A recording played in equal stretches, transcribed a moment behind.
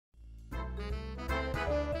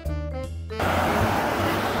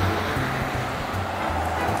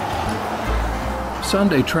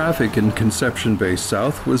Sunday traffic in Conception Bay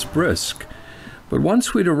South was brisk, but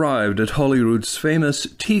once we'd arrived at Holyrood's famous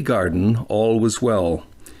tea garden, all was well.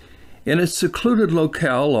 In its secluded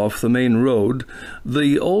locale off the main road,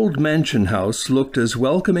 the old mansion house looked as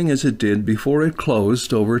welcoming as it did before it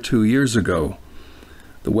closed over 2 years ago.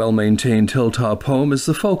 The well-maintained hilltop home is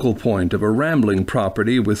the focal point of a rambling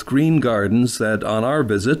property with green gardens that, on our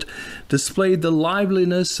visit, displayed the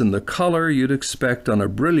liveliness and the color you'd expect on a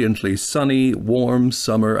brilliantly sunny, warm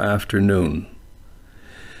summer afternoon.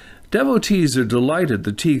 Devotees are delighted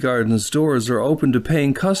the tea garden's doors are open to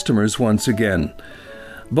paying customers once again.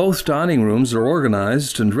 Both dining rooms are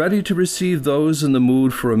organized and ready to receive those in the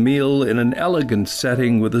mood for a meal in an elegant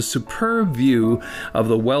setting with a superb view of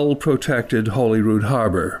the well-protected Holyrood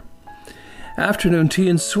Harbour. Afternoon tea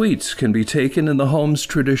and sweets can be taken in the home's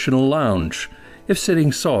traditional lounge, if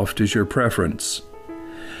sitting soft is your preference.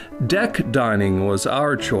 Deck dining was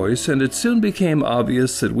our choice, and it soon became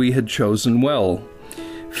obvious that we had chosen well.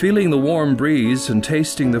 Feeling the warm breeze and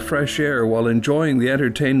tasting the fresh air while enjoying the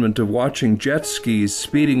entertainment of watching jet skis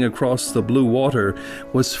speeding across the blue water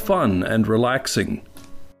was fun and relaxing.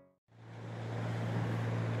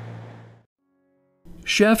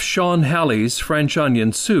 Chef Sean Halley's French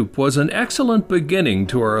onion soup was an excellent beginning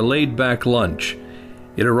to our laid-back lunch.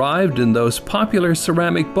 It arrived in those popular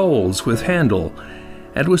ceramic bowls with handle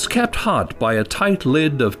and was kept hot by a tight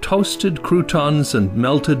lid of toasted croutons and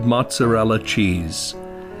melted mozzarella cheese.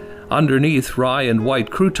 Underneath rye and white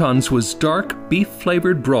croutons was dark,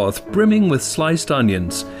 beef-flavored broth brimming with sliced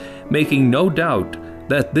onions, making no doubt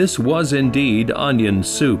that this was indeed onion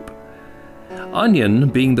soup. Onion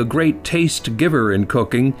being the great taste giver in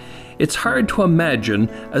cooking, it's hard to imagine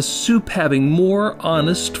a soup having more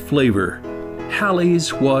honest flavor.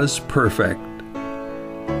 Halley's was perfect.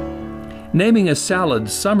 Naming a salad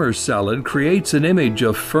summer salad creates an image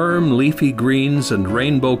of firm, leafy greens and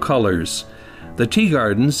rainbow colors. The tea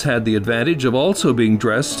gardens had the advantage of also being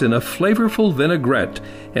dressed in a flavorful vinaigrette,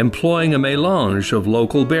 employing a mélange of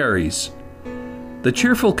local berries. The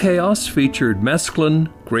cheerful chaos featured mesclun,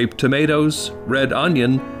 grape tomatoes, red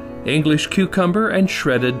onion, English cucumber, and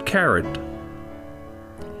shredded carrot.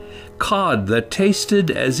 Cod that tasted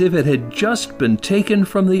as if it had just been taken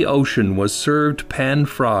from the ocean was served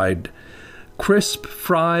pan-fried. Crisp,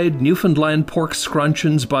 fried Newfoundland pork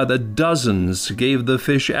scrunchions by the dozens gave the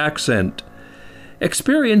fish accent.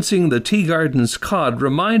 Experiencing the tea garden's cod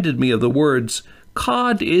reminded me of the words,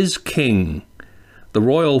 "Cod is king." The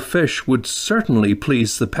royal fish would certainly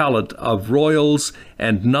please the palate of royals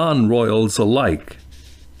and non-royals alike.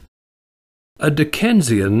 A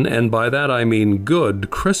Dickensian, and by that I mean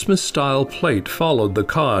good, Christmas-style plate followed the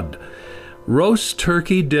cod. Roast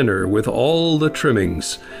turkey dinner with all the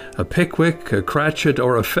trimmings. A Pickwick, a Cratchit,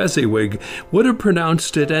 or a Fezziwig would have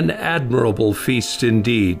pronounced it an admirable feast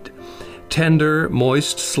indeed. Tender,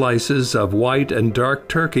 moist slices of white and dark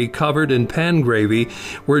turkey covered in pan gravy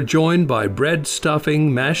were joined by bread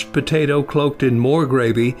stuffing, mashed potato cloaked in more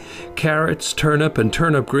gravy, carrots, turnip, and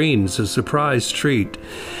turnip greens, a surprise treat.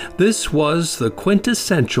 This was the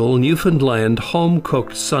quintessential Newfoundland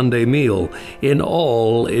home-cooked Sunday meal in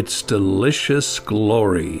all its delicious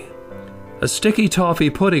glory. A sticky toffee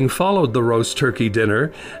pudding followed the roast turkey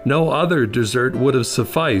dinner. No other dessert would have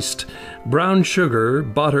sufficed. Brown sugar,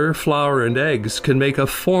 butter, flour, and eggs can make a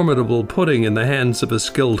formidable pudding in the hands of a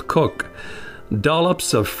skilled cook.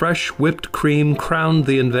 Dollops of fresh whipped cream crowned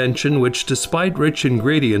the invention, which, despite rich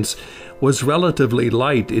ingredients, was relatively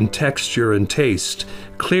light in texture and taste.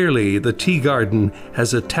 Clearly, the tea garden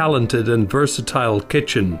has a talented and versatile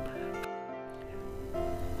kitchen.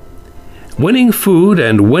 Winning food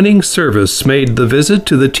and winning service made the visit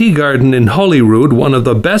to the tea garden in Holyrood one of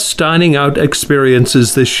the best dining out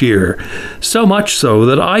experiences this year. So much so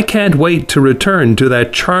that I can't wait to return to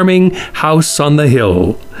that charming house on the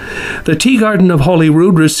hill. The tea garden of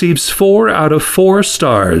Holyrood receives 4 out of 4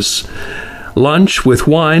 stars. Lunch with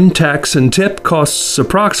wine, tax, and tip costs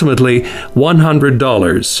approximately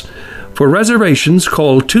 $100. For reservations,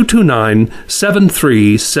 call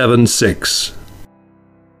 229-7376.